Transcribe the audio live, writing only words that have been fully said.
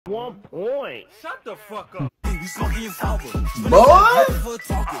1 point. Shut the fuck up. You smoking your Boy!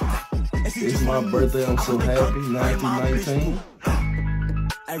 It's my birthday, I'm so happy, 1919.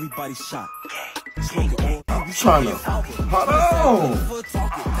 Everybody shot. I'm trying to, hold on!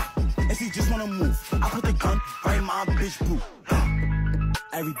 If you just wanna move, I put the gun right in my bitch boot.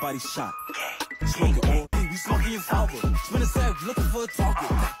 Everybody shot. Smoking all day, we smoking your flower. Spin a sack, looking for a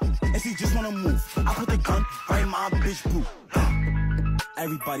target. If you just wanna move, I put the gun right in my bitch boot.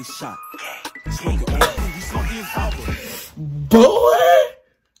 Everybody shot. Smoking all day, we smoking your flower. Boy!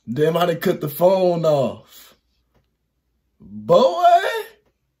 Damn, I done cut the phone off. Boy!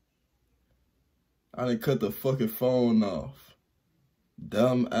 I done cut the fucking phone off.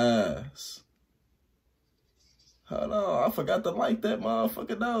 Dumb ass. Hold on, I forgot to like that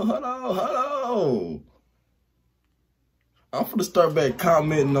motherfucker though. Hold on. I'm finna start back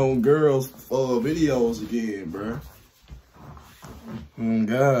commenting on girls' videos again, bruh. Oh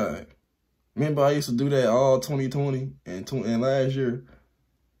God. Remember I used to do that all 2020 and last year.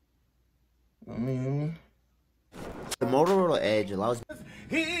 I mean, The Motorola Edge allows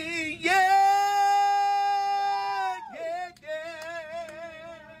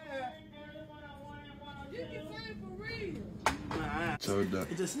so done.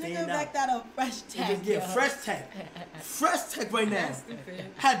 It just Nigga stand back out. that up fresh tech. Just get fresh tech. Fresh tech right now.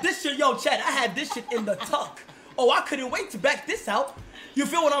 Had this shit, yo, Chad, I had this shit in the tuck. Oh, I couldn't wait to back this out. You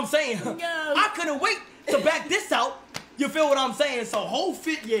feel what I'm saying? I couldn't wait to back this out. You feel what I'm saying? So whole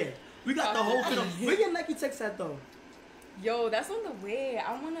fit, yeah. We got the whole fit. Where your Nike Techs at though? Yo, that's on the way.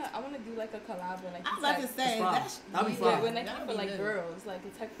 I wanna do like a collab with like. I was about to say That'd be yeah, fine. with Nike for like girls, like a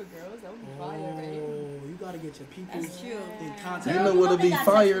tech for girls. That would be fire, right? Oh, you gotta get your people That's cute. in contact. You know what'll be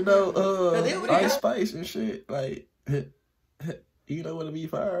fire though? Yeah, they already Ice got- Spice and shit. Like, you know what'll be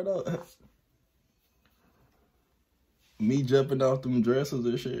fire though? Me jumping off them dresses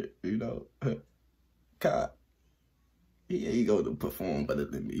and shit. You know, God, he ain't going to perform better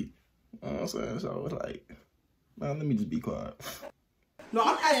than me. You know what I'm saying? So it's like, man, let me just be quiet. No,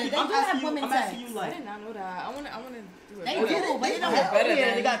 I'm asking. They I'm do have asking you. women I'm asking techs. you I like. did not know that. I wanna do it. They better. do, but they don't. better Yeah,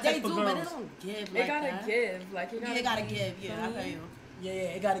 than- they got They tech for do, but they girls. don't give It like gotta that. give, like Yeah, they gotta give. Yeah, I feel you. Yeah,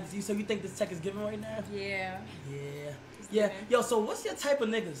 it gotta. So you think this tech is giving right now? Yeah. Yeah. Yeah. Yo, so what's your type of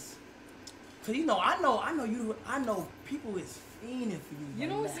niggas? Cause you know, I know people is fiending for you. You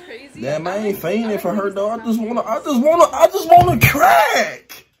know what's crazy? Damn, I ain't like fainting for her niggas though. I that's just not wanna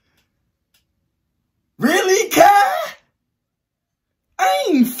crack. Really, Kai? I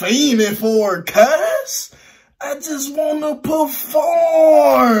ain't fiending for her, cuz. I just wanna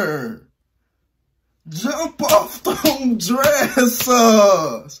perform. Jump off them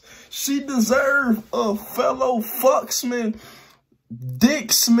dressers. She deserve a fellow fucksman,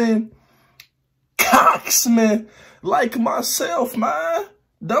 dicksman, cocksman like myself, man.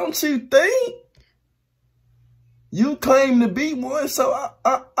 Don't you think? You claim to be one, so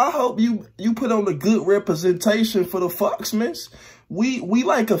I hope you put on a good representation for the fucksmans. We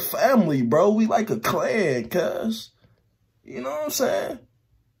like a family, bro. We like a clan, cuz. You know what I'm saying?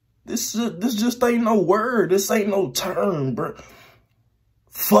 This just ain't no word. This ain't no term, bro.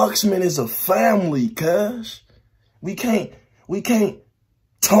 Fucksman is a family, cuz. We can't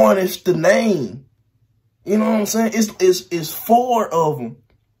tarnish the name. You know what I'm saying? It's 4 of them.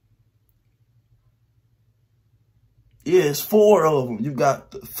 Yeah, it's 4 of them. You got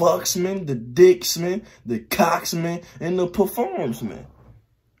the fucksman, the dicksman, the cocksman, and the performsman.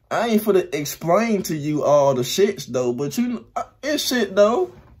 I ain't for to explain to you all the shits though, but it's shit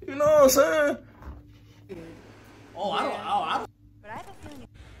though. You know what I'm saying? Oh, I don't.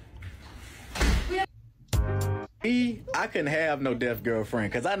 Me, I couldn't have no deaf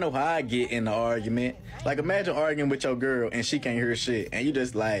girlfriend because I know how I get in the argument. Like, imagine arguing with your girl and she can't hear shit. And you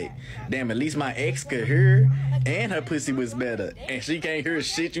just like, damn, at least my ex could hear and her pussy was better. And she can't hear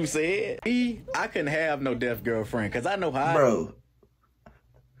shit you said. Me, I couldn't have no deaf girlfriend because I know how Bro,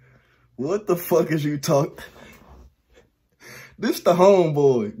 what the fuck is you talking? This the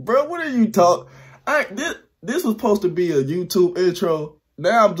homeboy. Bro, what are you talking? This was supposed to be a YouTube intro.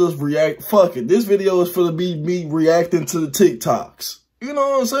 Now I'm just fuck it. This video is for to be me reacting to the TikToks. You know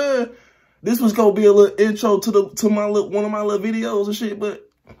what I'm saying? This was gonna be a little intro to one of my little videos and shit, but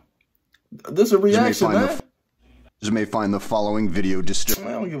this is a reaction, man. You may find the following video disturbing.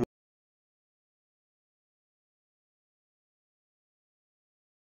 I don't give a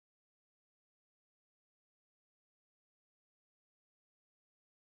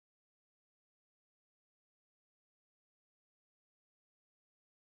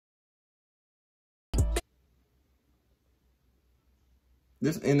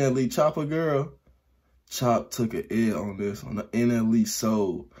This NLE Chopper girl, Chop took an L on this on the NLE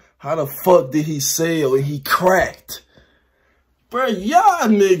sold. How the fuck did he sell and he cracked? Bruh, y'all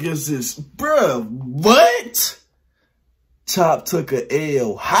niggas is, bruh, what? Chop took an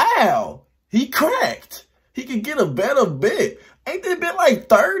L. How? He cracked. He could get a better bet. Ain't that bet like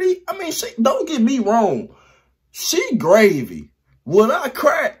 30? I mean, don't get me wrong. She gravy. Would I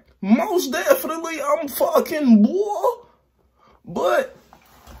crack? Most definitely, I'm fucking boy. But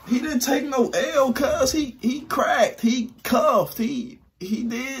he didn't take no L cause he cracked. He cuffed. He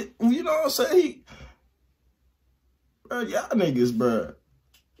did, you know what I'm saying? Bruh, y'all niggas, bruh.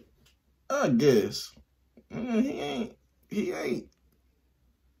 I guess. He ain't.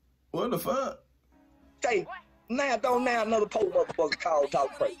 What the fuck? Say, now another poor motherfucker call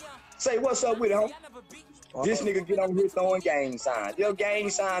talk crazy. Say, what's up with it, homie? This nigga get on here throwing gang signs. Yo, gang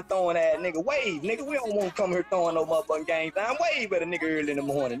sign throwing that nigga. Wave, nigga. We don't want to come here throwing no motherfucking gang sign. Wave at a nigga early in the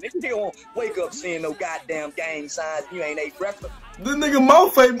morning. Nigga, you don't want to wake up seeing no goddamn gang signs. You ain't ate breakfast. This nigga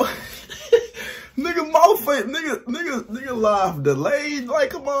mouth ain't. Nigga mouth ain't. Nigga live delayed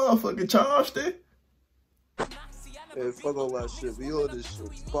like a motherfucking Charleston. Hey, fuck all that shit. We all this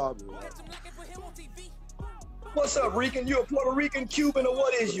shit. Poppin'. What's up, Rican? You a Puerto Rican, Cuban, or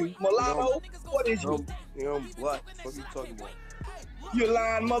what is you? Mulatto? What is you? I'm black. What you talking about? You a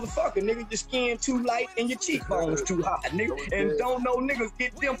lying motherfucker, nigga. Your skin too light and your cheekbones too high, nigga. And don't know niggas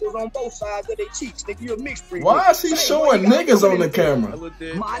get dimples on both sides of their cheeks, nigga. You a mixed breed. Why is he showing niggas on the camera?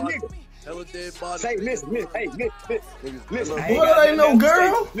 My nigga. Say, listen. Boy, that ain't no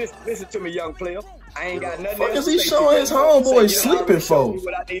girl. Listen to me, young player. I ain't got nothing. Fuck is he showing his homeboy sleeping for?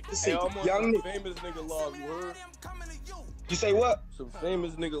 What I need to see, young nigga. Famous nigga laws, you heard? You say what? Some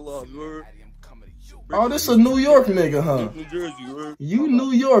famous nigga laws, you heard? Oh, this a New York nigga, huh? New Jersey, you heard? You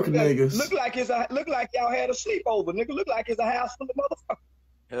New York niggas. Look like y'all had a sleepover, nigga. Look like it's a house full of motherfuckers.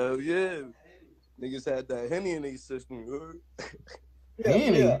 Hell yeah. Niggas had that Henny in their system, you heard?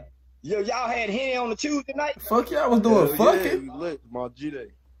 Henny? Yeah, y'all had Henny on the Tuesday night? Fuck y'all was doing fucking? Yeah, we lit. My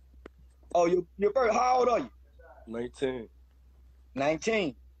G-Day. Oh, your birth, how old are you? 19.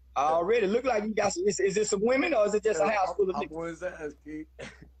 19. Already look like you got some, is it some women or is it just a house full of niggas? I'm on his ass, kid.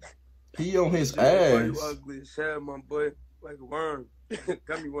 He on his Boy, ass. you ugly as shit, my boy. Like a worm.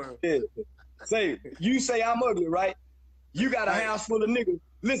 Gummy worm. Yeah. Say, you say I'm ugly, right? You got a house full of niggas.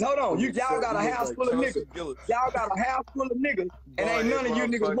 Listen, hold on. Y'all got a house full of niggas. Y'all got a house full of niggas, and ain't none of you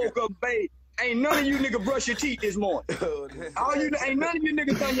niggas woke up bathed. Ain't none of you niggas brush your teeth this morning. Ain't none of you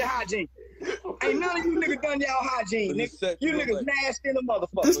niggas done your hygiene. Ain't none of you niggas done y'all hygiene, nigga. You niggas nasty in the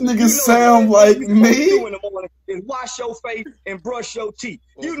motherfucker. This nigga sound like me. In the morning is wash your face and brush your teeth.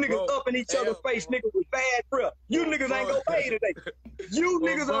 You niggas up in each other's face, niggas with bad breath. You niggas ain't gonna bathe today. You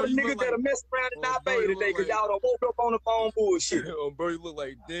niggas are the niggas that'll mess around and not bathe today because y'all done woke up on the phone bullshit. Bro, you look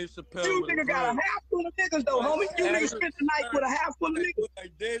like Dave Chappelle. You niggas got a house full of niggas though, homie. You niggas spent the night with a house full of niggas.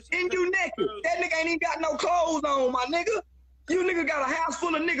 And you naked. That nigga ain't even got no clothes on, my nigga. You niggas got a house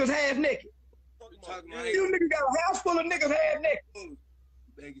full of niggas half naked. You niggas got a house full of niggas half naked.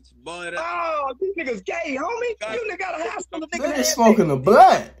 Oh, these niggas gay, homie. You niggas got a house full of niggas half naked. Smoking the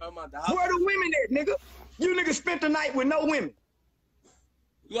black. Where the women at, nigga? You niggas spent the night with no women.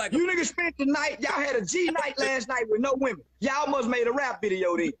 You niggas spent the night, y'all had a G night last night with no women. Y'all must made a rap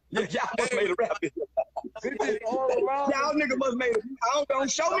video then. Y'all must made a rap video. Y'all niggas must made a, don't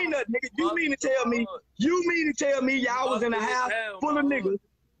show me nothing, nigga. You mean to tell me y'all was in a house full of niggas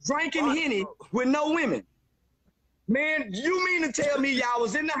drinking Henny with no women? Man, you mean to tell me y'all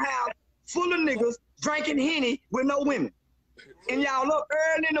was in the house full of niggas drinking Henny with no women? And y'all up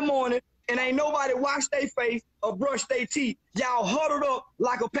early in the morning and ain't nobody wash their face or brush their teeth. Y'all huddled up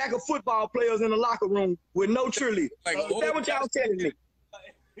like a pack of football players in the locker room with no cheerleaders. Is that what y'all telling me?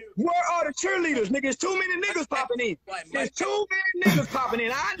 Where are the cheerleaders, nigga? There's too many niggas popping in. There's too many niggas popping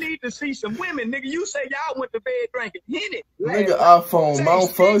in. I need to see some women, nigga. You say y'all went to bed drinking Henny. Nigga, iPhone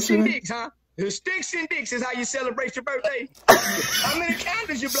malfunctioning. Huh? Sticks and dicks is how you celebrate your birthday. How many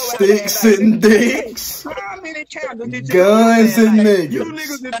candles you blow out? Sticks and dicks. How many candles did you Guns and niggas. You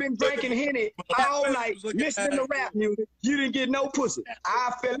niggas have been drinking Henny all night, listening to rap music. You didn't get no pussy.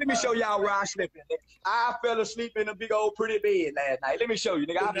 Let me show y'all where I slept in. I fell asleep in a big old pretty bed last night. Let me show you,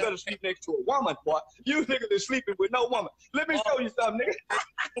 nigga. I fell asleep next to a woman, boy. You niggas is sleeping with no woman. Let me show you something, nigga.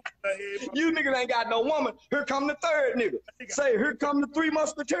 You niggas ain't got no woman. Here come the third nigga. Say, here come the three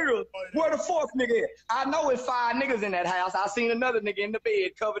musketeers. Where the fourth nigga at? I know it's 5 niggas in that house. I seen another nigga in the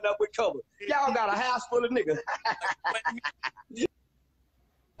bed covered up with covers. Y'all got a house full of niggas.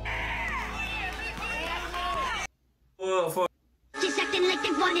 Just acting like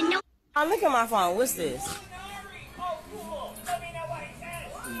they wanna know. Oh, look at my phone. What's this?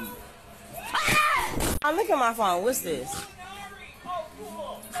 Oh, look at my phone. What's this?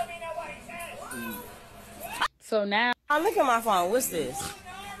 So now. Oh, look at my phone. What's this?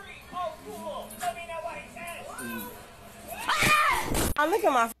 Oh, look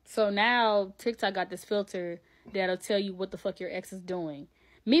at my. So now TikTok got this filter that'll tell you what the fuck your ex is doing.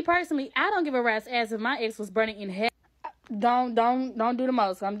 Me personally, I don't give a rat's ass if my ex was burning in hell. Don't do the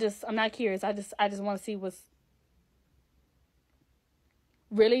most. I'm not curious. I just want to see what's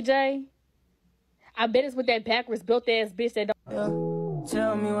really, Jay. I bet it's with that backwards built ass bitch that don't.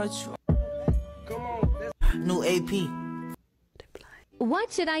 Tell me what you. Come on. New AP. What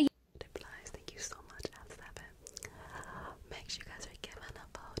should I? Thank you so much, F7. Make sure you guys are giving a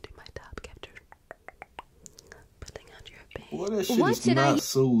follow to my top capture. Putting on your page. Well, that shit is not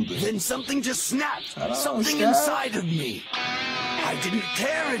soothing. Then something just snapped. Something inside of me. I didn't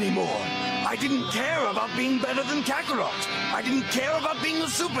care anymore. I didn't care about being better than Kakarot. I didn't care about being a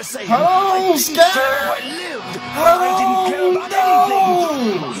Super Saiyan. I didn't care if I lived. I didn't care about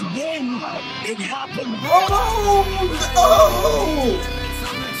anything. And then it happened.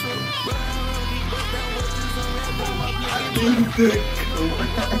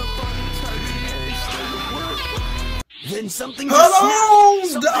 Then something just snapped.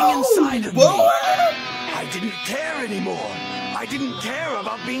 Something inside of me. I didn't care anymore. I didn't care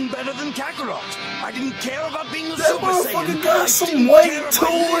about being better than Kakarot. I didn't care about being a Super Saiyan. Got some weight to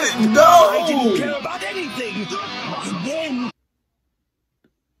it, no. I didn't care about anything. And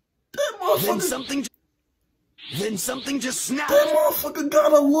then something just snapped. That motherfucker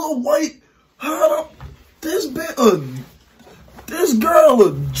got a little weight. This girl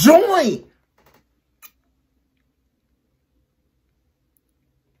a joint.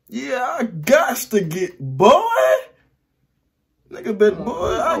 Yeah, I got to get boy. Nigga, bet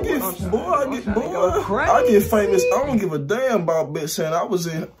boy, I get famous. I don't give a damn about bitch saying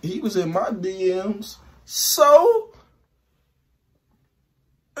he was in my DMs. So,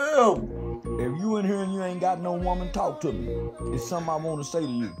 if you in here and you ain't got no woman, talk to me. It's something I want to say to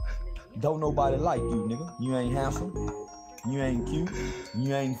you. Don't nobody like you, nigga. You ain't handsome. You ain't cute.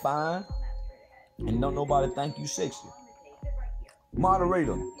 You ain't fine. And don't nobody think you sexy.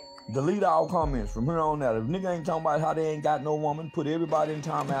 Moderator. Delete all comments from here on out. If nigga ain't talking about how they ain't got no woman, put everybody in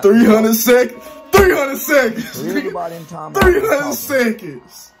timeout. 300 seconds. 300 seconds. Put everybody in timeout. 300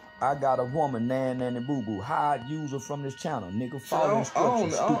 seconds. I got a woman, Nanny Boo Boo. Hide user from this channel. Nigga, follow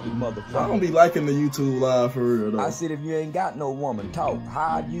instructions, stupid motherfucker. I don't be liking the YouTube live for real, though. I said if you ain't got no woman, talk.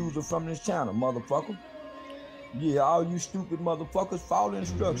 Hide user from this channel, motherfucker. Yeah, all you stupid motherfuckers, follow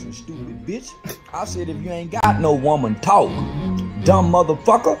instructions, stupid bitch. I said if you ain't got no woman, talk. Dumb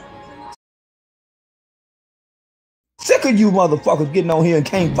motherfucker. Sick of you motherfuckers getting on here and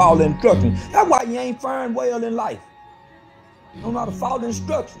can't follow instructions. That's why you ain't faring well in life. You don't know how to follow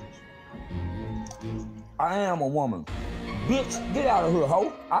instructions. I am a woman. Bitch, get out of here,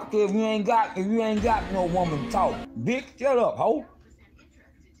 hoe. I care if you ain't got no woman, talk. Bitch, shut up, hoe.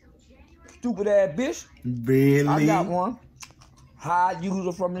 Stupid ass bitch. Really? I got one. Hide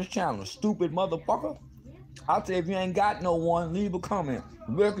user from this channel. Stupid motherfucker. I say if you ain't got no one, leave a comment.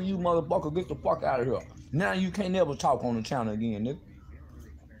 Where can you motherfucker get the fuck out of here? Now you can't never talk on the channel again, nigga.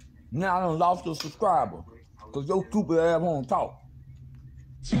 Now I done lost a subscriber. Cause your stupid ass won't talk.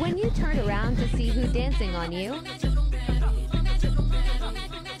 When you turn around to see who dancing on you.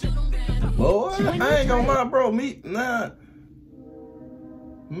 Boy, I ain't gonna lie, bro.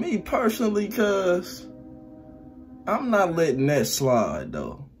 Me personally, cause I'm not letting that slide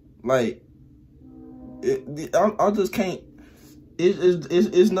though. Like, I just can't.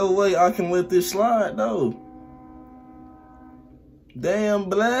 It's no way I can let this slide though. Damn,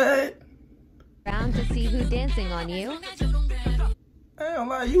 blood. Around to see who dancing on you. Damn,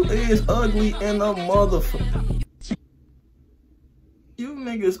 like you is ugly in a motherfucker. You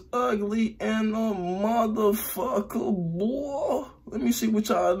niggas ugly in a motherfucker, boy. Let me see what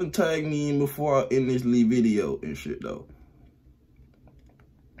y'all done tag me in before I end this video and shit though.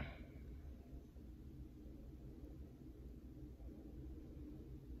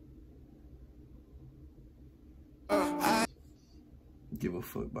 Give a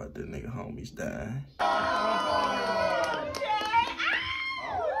fuck about that nigga homies dying. Okay,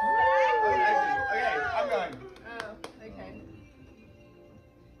 I'm going.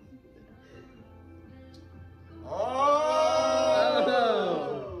 Oh,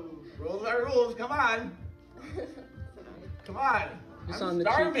 okay. Rules are rules. Come on. Come on. I'm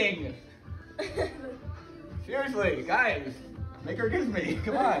starving. Seriously, guys. Make her kiss me.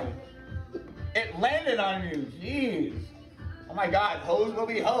 Come on. It landed on you. Jeez. Oh my god, hoes will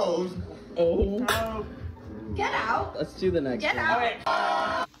be hoes. Oh. Get out. Let's do the next one. Get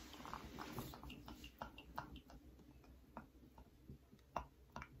out.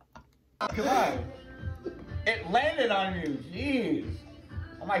 Come on. It landed on you. Jeez.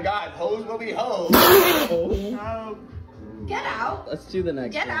 Oh my God, hoes will be hoes. Oh. Get out. Let's do the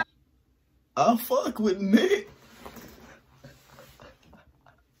next Get one. out. I fuck with Nick.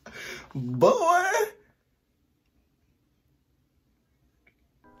 Boy.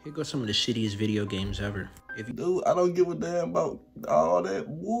 Here goes some of the shittiest video games ever. Dude, I don't give a damn about all that,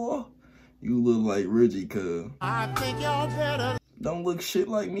 boy. You look like Reggie, cuz. I think y'all better. Don't look shit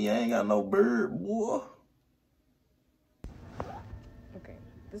like me. I ain't got no bird, boy. Okay,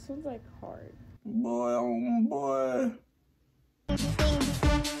 this one's like hard. Boy, oh boy.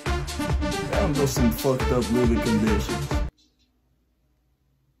 Damn, those some fucked up living conditions.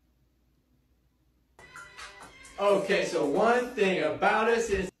 Okay, so one thing about us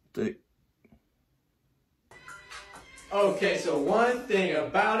is... Okay, so one thing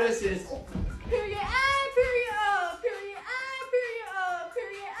about us is... Period I, period O, period I, period O,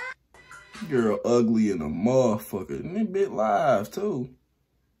 period I. Girl ugly in a motherfucker. And it bit live, too.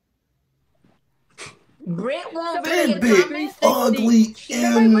 Brent won't That bit ugly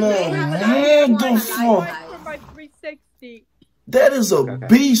in the motherfucker. That is a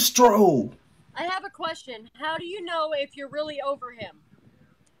bistro. I have a question. How do you know if you're really over him?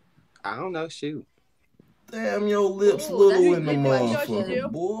 I don't know. Shoot. Damn, your lips little in the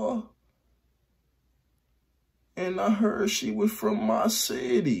motherfucker, boy. And I heard she was from my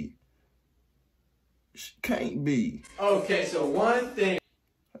city. She can't be. Okay, so one thing...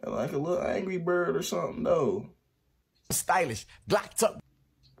 Like a little Angry Bird or something, though. Stylish. Glocked up.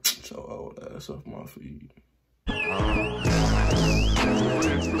 So old ass off my feet.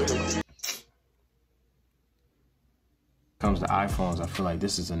 Comes to iPhones, I feel like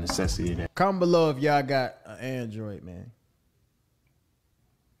this is a necessity. That comment below if y'all got an Android, man.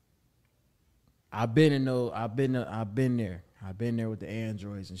 I've been there. I've been there with the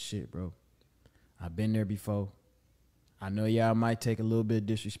Androids and shit, bro. I've been there before. I know y'all might take a little bit of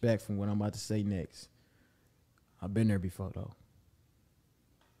disrespect from what I'm about to say next. I've been there before, though.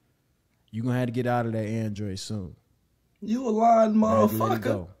 You gonna have to get out of that Android soon. You a lying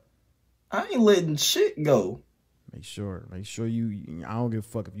motherfucker. I ain't letting shit go. Make sure you. I don't give a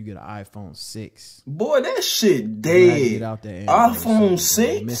fuck if you get an iPhone 6. Boy, that shit dead. Get out that iPhone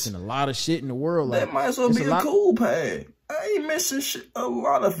 6. Missing a lot of shit in the world. That might as well be a cool pad. I ain't missing shit, a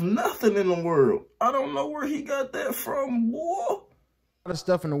lot of nothing in the world. I don't know where he got that from, boy. A lot of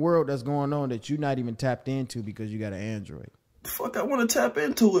stuff in the world that's going on that you're not even tapped into because you got an Android. The fuck I want to tap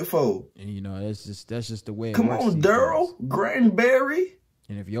into it for? And you know, that's just the way it Come works. on, Daryl, Granberry.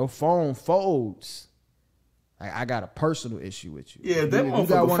 And if your phone folds, I got a personal issue with you. Yeah, that you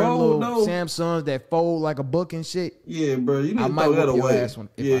got one of them little Samsungs that fold like a book and shit. Yeah, bro, you need to throw that away.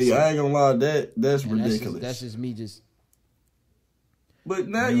 Yeah, I ain't gonna lie, that's ridiculous. That's just me just. But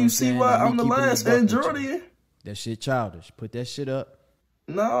now you see why I'm the last Androidian. That shit childish. Put that shit up.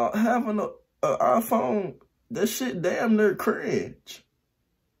 No, having an iPhone, that shit damn near cringe.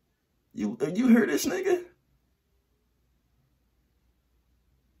 You hear this nigga?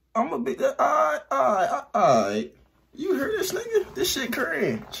 I'm gonna be that. Alright. You hear this nigga? This shit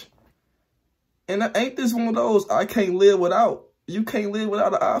cringe. And ain't this one of those I can't live without? You can't live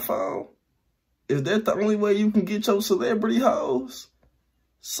without an iPhone? Is that the only way you can get your celebrity hoes?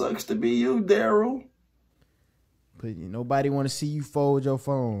 Sucks to be you, Daryl. But nobody want to see you fold your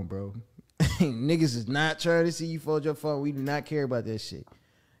phone, bro. Niggas is not trying to see you fold your phone. We do not care about that shit.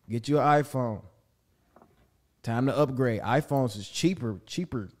 Get you an iPhone. Time to upgrade. iPhones is cheaper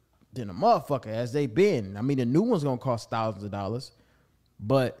than a motherfucker as they been. I mean, the new one's gonna cost thousands of dollars,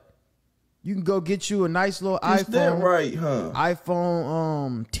 but you can go get you a nice little iPhone. Is that right, huh?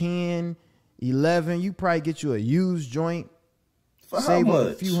 iPhone 10, 11. You probably get you a used joint. For save how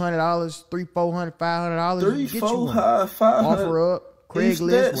much? a few $100, $300, $400, $500. $300, $400, $500. Offer up,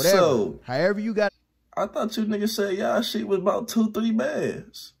 Craigslist, whatever. So? However you got. I thought you niggas said y'all shit was about 2-3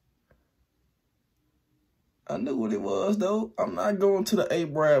 bands. I knew what it was, though. I'm not going to the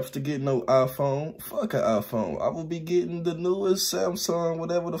Abrams to get no iPhone. Fuck an iPhone. I will be getting the newest Samsung,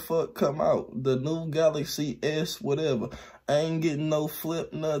 whatever the fuck come out. The new Galaxy S, whatever. I ain't getting no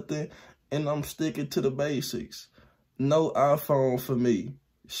flip, nothing. And I'm sticking to the basics. No iPhone for me.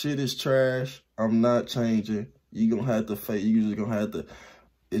 Shit is trash. I'm not changing. You gonna have to face. You just gonna have to.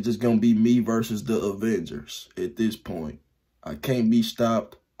 It's just gonna be me versus the Avengers at this point. I can't be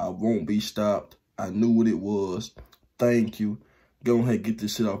stopped. I won't be stopped. I knew what it was. Thank you. Go ahead, get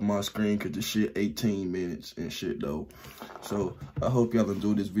this shit off my screen because this shit 18 minutes and shit though. So I hope y'all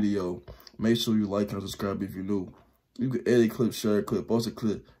enjoyed this video. Make sure you like and subscribe if you're new. You can edit clip, share a clip, post a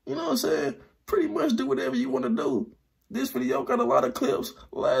clip. You know what I'm saying? Pretty much do whatever you want to do. This video got a lot of clips.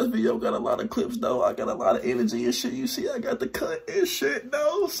 Last video got a lot of clips, though. I got a lot of energy and shit. You see, I got the cut and shit,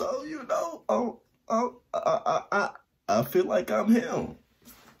 though. So, you know, I feel like I'm him.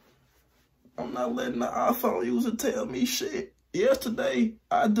 I'm not letting the iPhone user tell me shit. Yesterday,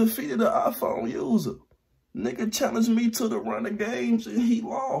 I defeated an iPhone user. Nigga challenged me to the run of games and he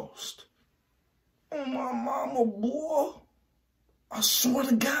lost. Oh, my mama, boy. I swear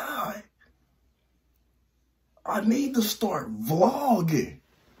to God. I need to start vlogging.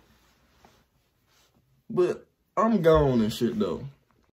 But I'm gone and shit, though.